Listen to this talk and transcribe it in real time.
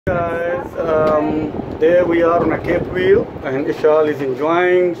Guys, there we are on a cape wheel and Eshaal is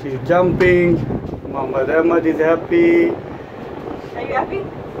enjoying, she's jumping, Muhammad Ahmad is happy. Are you happy?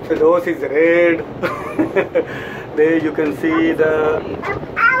 Firdaus is red. There you can see the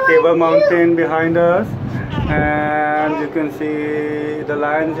Cable Mountain behind us and you can see the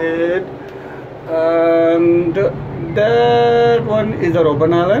lion's head, and that one is the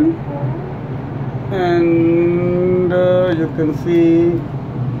Robben Island, and you can see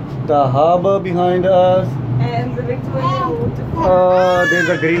the harbor behind us, And the Victoria waterfront. there's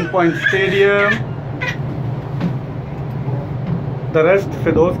a Green Point Stadium. The rest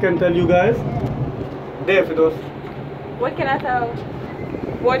Firdaus can tell you guys. There Firdaus. What can I tell?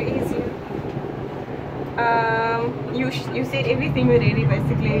 What is you? You said everything already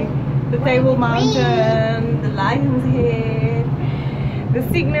basically. The Table Mountain, the Lion's Head, the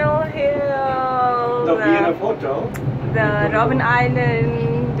Signal Hill, The BNF Hotel. the Robben Island.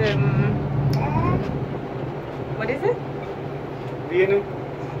 What is it? BNF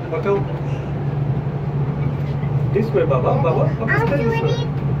Hotel. This way, Baba. Baba. Stay this way.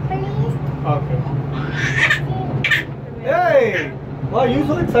 Okay. Hey! Why are you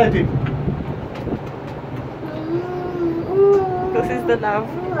so excited? This is the love.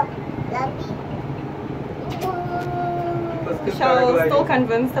 Eshaal still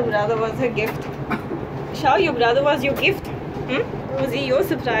convinced her brother was her gift. Eshaal, your brother was your gift? Was he your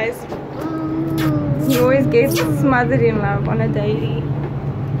surprise? He always gets smothered in love on a daily.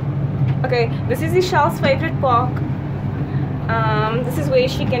 Okay, this is Eshaal's favorite park. This is where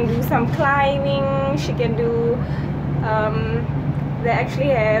she can do some climbing. She can do. They actually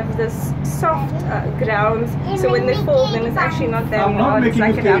have this soft grounds, so when they fall, then it's actually not that hard. It's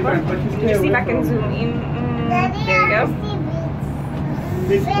like a rubber. Let me see if I can zoom in. There you go.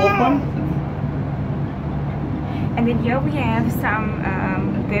 This open. And then here we have some.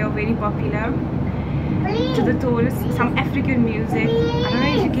 They are very popular to the tourists. Some African music. I don't know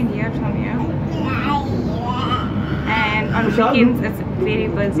if you can hear it from here. And on weekends it's very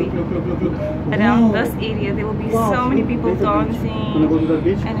busy. Around this area there will be so many people dancing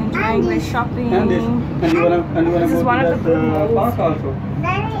and enjoying their shopping. This is one of the good malls.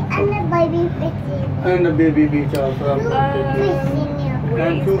 And the baby beach also.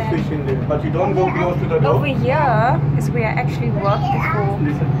 And two fish in there. But you don't go close to the door. Over here is where I actually worked before.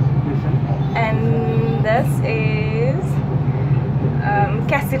 Listen. And this is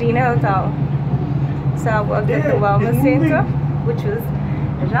Casarina Hotel. So I worked at the wellness center, which was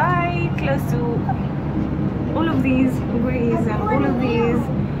right close to all of these breweries and all of these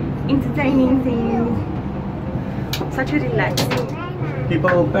entertaining things. Such a relaxing.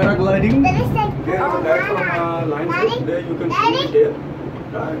 People paragliding. There, that's from Lion's Head. There you can see it there.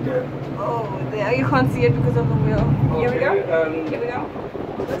 Right there. Oh, there you can't see it because of the wheel. Here we go. Okay, Here we go.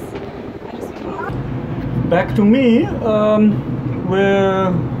 This. I just back to me,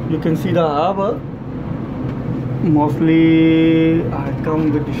 where you can see the harbor. Mostly I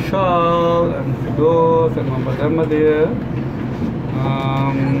come with Eshaal and Firdaus and Muhammad Ahmad there.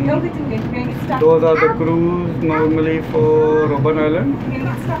 Don't get in there. We're going to get stuck. Those are the crews normally for Robben Island. We're going to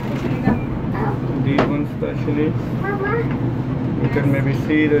get stuck. These ones especially. You can maybe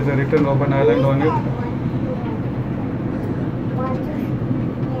see there's a written Robben Island on it.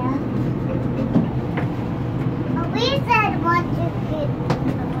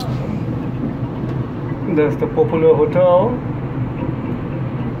 There's the popular hotel.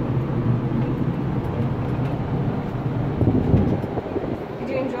 Did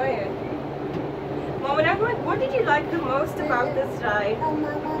you enjoy it? Mom, what did you like the most about this ride?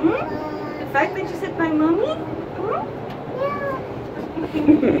 The fact that you said, "My mommy"?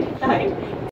 Yeah.